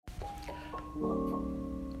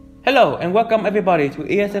Hello and welcome everybody to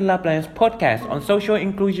ESN Lapland's podcast on Social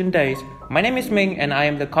Inclusion Days. My name is Ming and I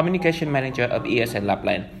am the Communication Manager of ESN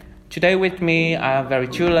Lapland. Today with me are very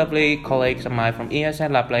two lovely colleagues of mine from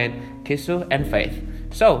ESN Lapland, Kisu and Faith.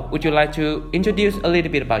 So, would you like to introduce a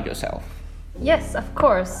little bit about yourself? Yes, of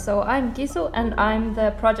course. So I'm Kisu and I'm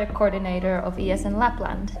the project coordinator of ESN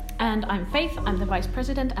Lapland. And I'm Faith, I'm the Vice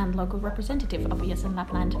President and local representative of ESN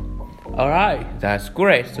Lapland. Alright, that's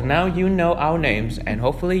great. So now you know our names and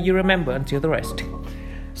hopefully you remember until the rest.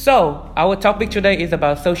 So, our topic today is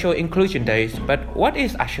about Social Inclusion Days, but what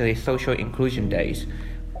is actually Social Inclusion Days?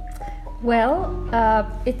 Well,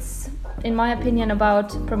 it's, in my opinion, about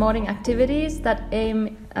promoting activities that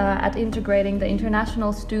aim at integrating the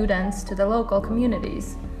international students to the local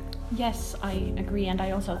communities. Yes, I agree, and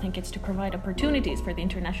I also think it's to provide opportunities for the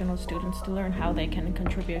international students to learn how they can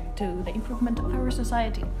contribute to the improvement of our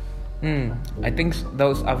society. I think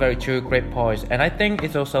those are very true, great points. And I think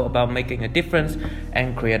it's also about making a difference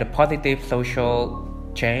and create a positive social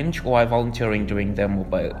change while volunteering during their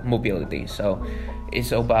mobility. So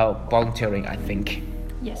it's about volunteering, I think.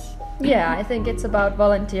 Yes. Yeah, I think it's about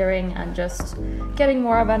volunteering and just getting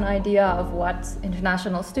more of an idea of what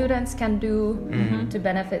international students can do to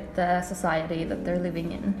benefit the society that they're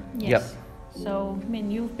living in. Yes. Yep. So, Min,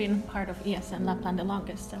 you've been part of ESN Lapland the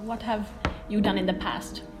longest. So what have you done in the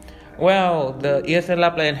past? Well, the ESN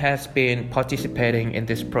Lapland has been participating in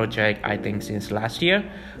this project, I think, since last year.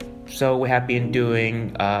 So we have been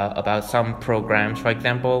doing about some programs. For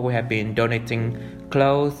example, we have been donating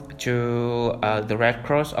clothes to the Red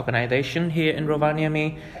Cross organization here in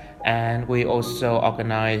Rovaniemi. And we also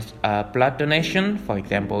organized blood donation. For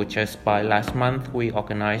example, just by last month, we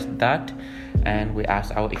organized that. And we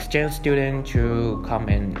asked our exchange student to come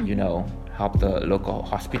and, help the local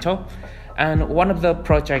hospital. And one of the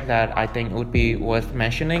projects that I think would be worth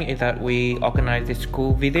mentioning is that we organized a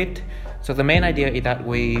school visit. So the main idea is that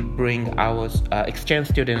we bring our exchange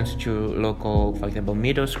students to local, for example,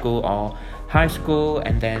 middle school or high school,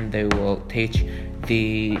 and then they will teach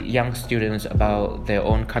the young students about their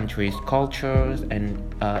own country's cultures and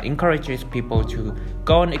encourages people to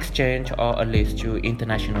go on exchange or at least to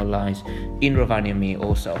internationalize in Rovaniemi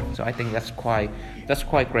also. So I think that's quite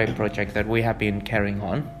great project that we have been carrying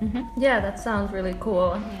on. Yeah, that sounds really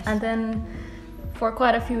cool. Yes. And then for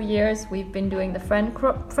quite a few years, we've been doing the friend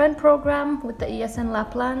program with the ESN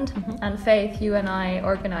Lapland. And Faith, you and I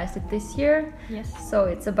organized it this year. Yes. So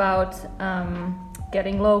it's about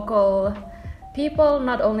getting local people,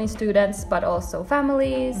 not only students, but also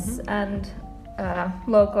families and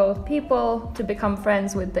local people to become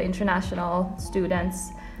friends with the international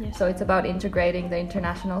students. Yes. So it's about integrating the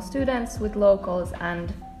international students with locals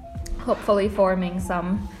and hopefully forming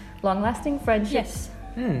some long-lasting friendships. Yes.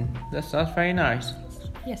 That sounds very nice.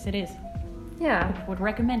 Yes, it is. Yeah. Would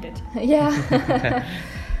recommend it. Yeah.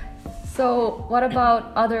 So what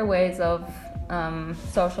about other ways of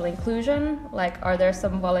social inclusion? Like, are there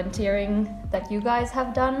some volunteering that you guys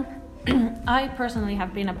have done? I personally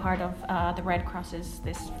have been a part of the Red Cross's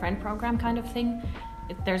this friend program kind of thing.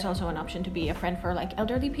 There's also an option to be a friend for like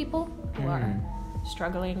elderly people who are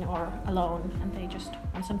struggling or alone and they just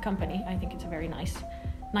want some company. I think it's a very nice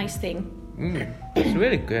thing. It's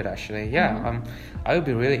really good actually. Yeah, I would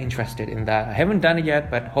be really interested in that. I haven't done it yet,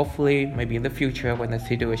 but hopefully maybe in the future when the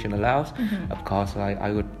situation allows, of course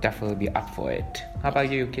I would definitely be up for it. How about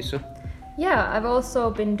you, Kisu? Yeah, I've also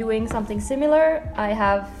been doing something similar. I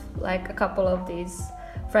have like a couple of these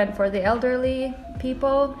friend for the elderly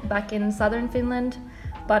people back in southern Finland.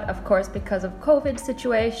 But of course, because of COVID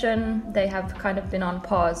situation, they have kind of been on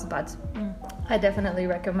pause. But I definitely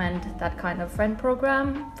recommend that kind of friend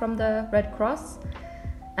program from the Red Cross.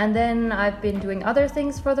 And then I've been doing other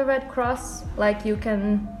things for the Red Cross. Like you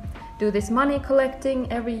can do this money collecting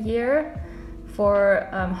every year for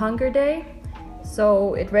Hunger Day.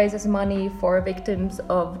 So it raises money for victims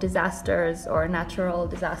of disasters or natural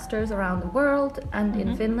disasters around the world and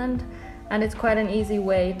in Finland. And it's quite an easy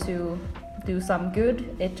way to do some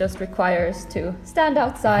good. It just requires to stand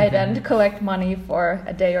outside and collect money for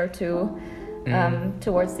a day or two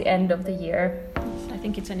towards the end of the year. I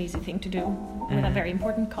think it's an easy thing to do with a very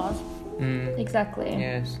important cause. Exactly.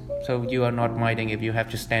 Yes. So you are not minding if you have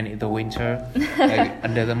to stand in the winter, like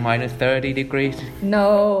under the minus 30 degrees?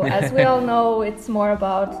 No, as we all know, it's more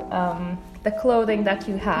about the clothing that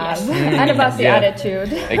you have and about the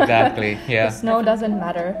attitude. Exactly, yeah. The snow doesn't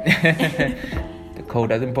matter. The cold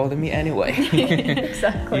doesn't bother me anyway.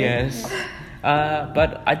 Exactly. Yes.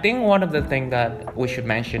 But I think one of the things that we should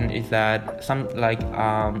mention is that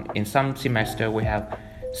in some semester we have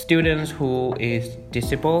students who is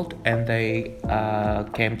disabled, and they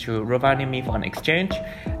came to Rovaniemi for an exchange,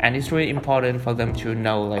 and it's really important for them to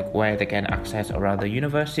know like where they can access around the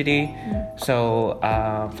university. So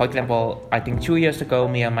for example, I think 2 years ago,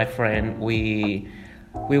 me and my friend, we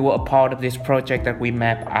were a part of this project that we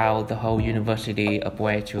map out the whole university of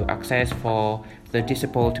where to access for the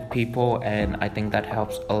disabled people, and I think that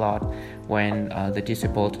helps a lot when the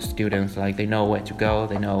disabled students, like, they know where to go,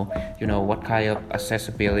 they know what kind of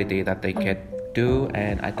accessibility that they can do,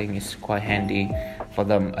 and I think it's quite handy for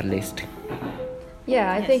them at least.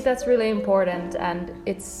 Yeah, I think that's really important, and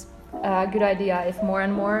it's a good idea if more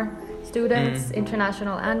and more students,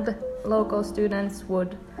 international and local students,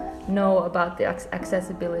 would know about the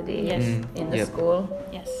accessibility in the school.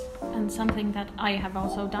 Yes, and something that I have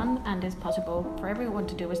also done and is possible for everyone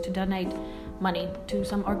to do is to donate money to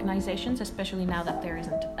some organizations, especially now that there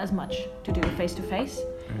isn't as much to do face-to-face.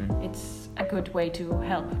 It's a good way to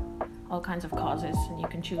help all kinds of causes, and you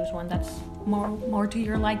can choose one that's more to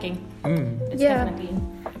your liking. It's definitely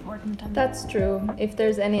important. And that's true. If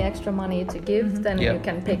there's any extra money to give, then you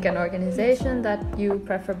can pick an organization that you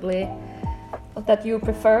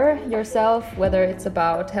prefer yourself, whether it's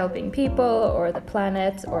about helping people or the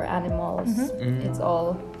planet or animals. It's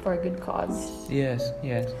all for a good cause. Yes.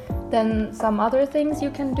 Then some other things you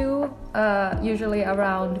can do, usually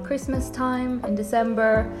around Christmas time in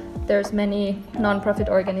December, there's many non-profit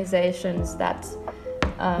organizations that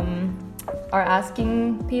are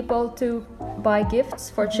asking people to buy gifts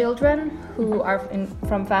for children who are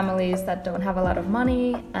from families that don't have a lot of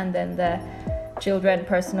money, and then the children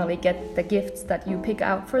personally get the gifts that you pick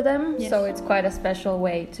out for them. So it's quite a special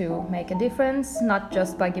way to make a difference, not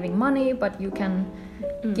just by giving money, but you can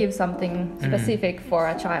give something specific for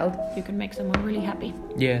a child. You can make someone really happy.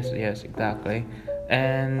 Yes, exactly.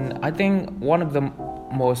 And I think one of the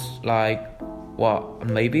most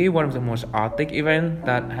maybe one of the most Arctic events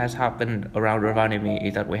that has happened around Rovaniemi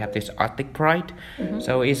is that we have this Arctic Pride.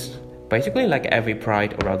 So it's basically like every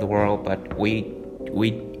Pride around the world, but we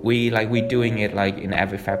doing it like in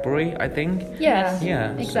every February, I think.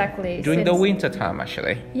 Yeah, exactly. So during the winter time,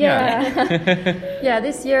 actually. Yeah,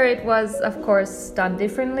 this year it was, of course, done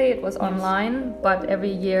differently. It was online, but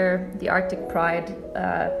every year the Arctic Pride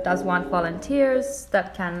does want volunteers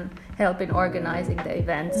that can help in organizing the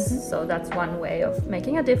events. So that's one way of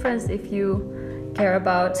making a difference if you care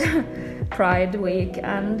about Pride Week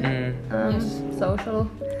and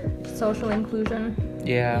social inclusion.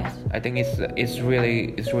 I think it's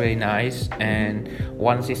really nice, and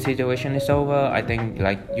once this situation is over, I think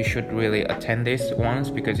like you should really attend this once,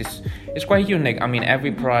 because it's quite unique. I mean,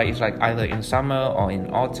 every Pride is like either in summer or in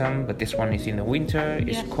autumn, but this one is in the winter.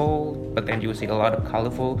 It's cold, but then you see a lot of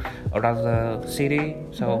colorful around the city.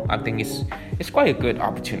 So I think it's quite a good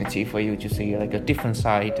opportunity for you to see like a different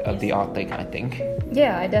side of the Arctic, I think.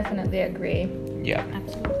 Yeah, I definitely agree. Yeah,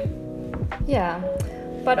 absolutely. Yeah.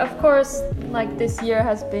 But of course, like, this year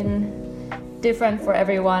has been different for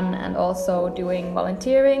everyone, and also doing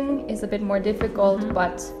volunteering is a bit more difficult,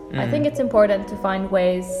 but I think it's important to find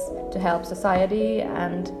ways to help society,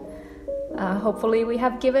 and hopefully we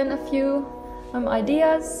have given a few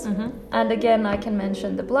ideas. And again, I can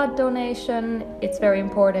mention the blood donation. It's very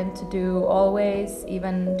important to do always,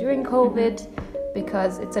 even during COVID,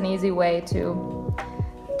 because it's an easy way to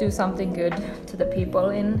do something good to the people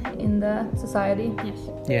in the society.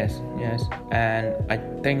 Yes, and I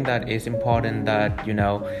think that it's important that,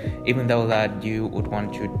 even though that you would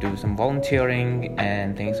want to do some volunteering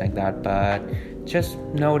and things like that, but just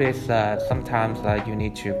notice that sometimes like you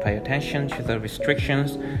need to pay attention to the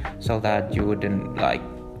restrictions so that you wouldn't like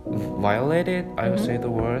violate it. I would say the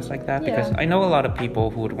words like that, because I know a lot of people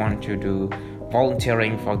who would want to do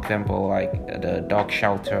volunteering, for example, like the dog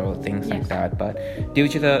shelter or things like that, but due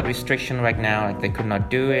to the restriction right now, like, they could not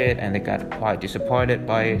do it, and they got quite disappointed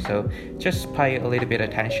by it. So just pay a little bit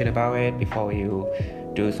attention about it before you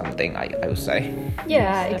do something, I would say.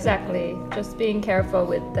 Yeah, exactly. Just being careful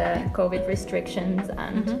with the COVID restrictions,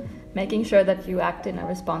 and making sure that you act in a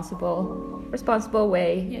responsible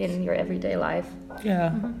way in your everyday life.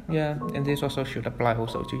 And this also should apply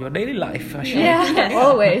also to your daily life, actually.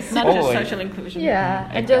 Always. Not just social inclusion.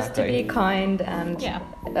 And just to be kind and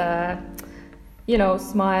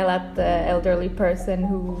smile at the elderly person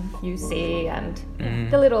who you see, and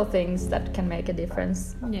the little things that can make a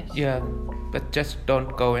difference. But just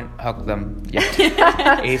don't go and hug them yet.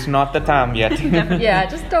 It's not the time yet.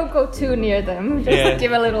 Just don't go too near them. Just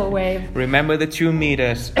give a little wave. Remember the 2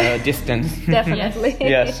 meters distance. Definitely.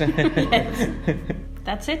 Yes.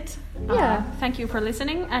 That's it. Thank you for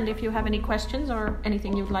listening, and if you have any questions or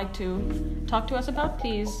anything you'd like to talk to us about,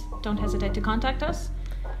 please don't hesitate to contact us.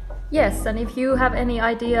 Yes, and if you have any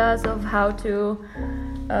ideas of how to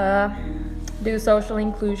do social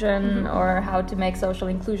inclusion or how to make social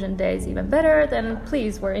inclusion days even better, then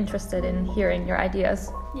please, we're interested in hearing your ideas.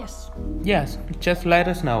 Yes. Yes, just let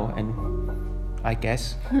us know, and I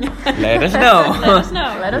guess let us know. Let us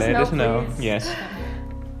know. Let us Let know, us know. please. Yes.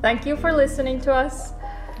 Thank you for listening to us.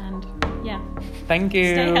 And yeah, Thank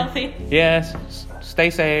you. stay healthy. Yes. Stay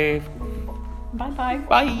safe. Bye bye.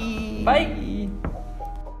 Bye. Bye.